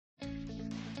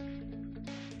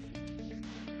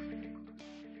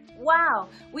Wow,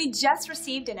 we just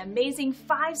received an amazing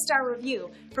 5-star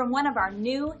review from one of our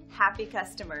new happy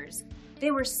customers. They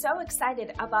were so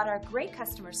excited about our great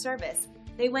customer service,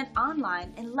 they went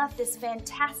online and left this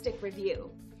fantastic review.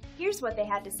 Here's what they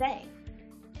had to say.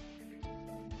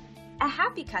 A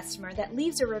happy customer that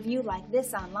leaves a review like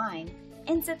this online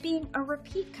ends up being a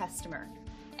repeat customer.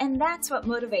 And that's what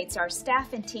motivates our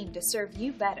staff and team to serve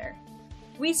you better.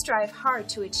 We strive hard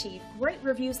to achieve great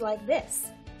reviews like this.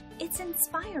 It's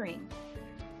inspiring.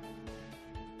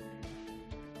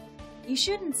 You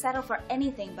shouldn't settle for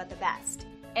anything but the best,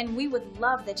 and we would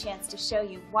love the chance to show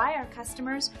you why our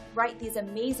customers write these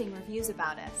amazing reviews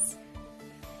about us.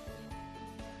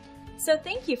 So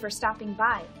thank you for stopping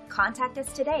by. Contact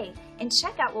us today and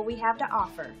check out what we have to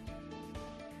offer.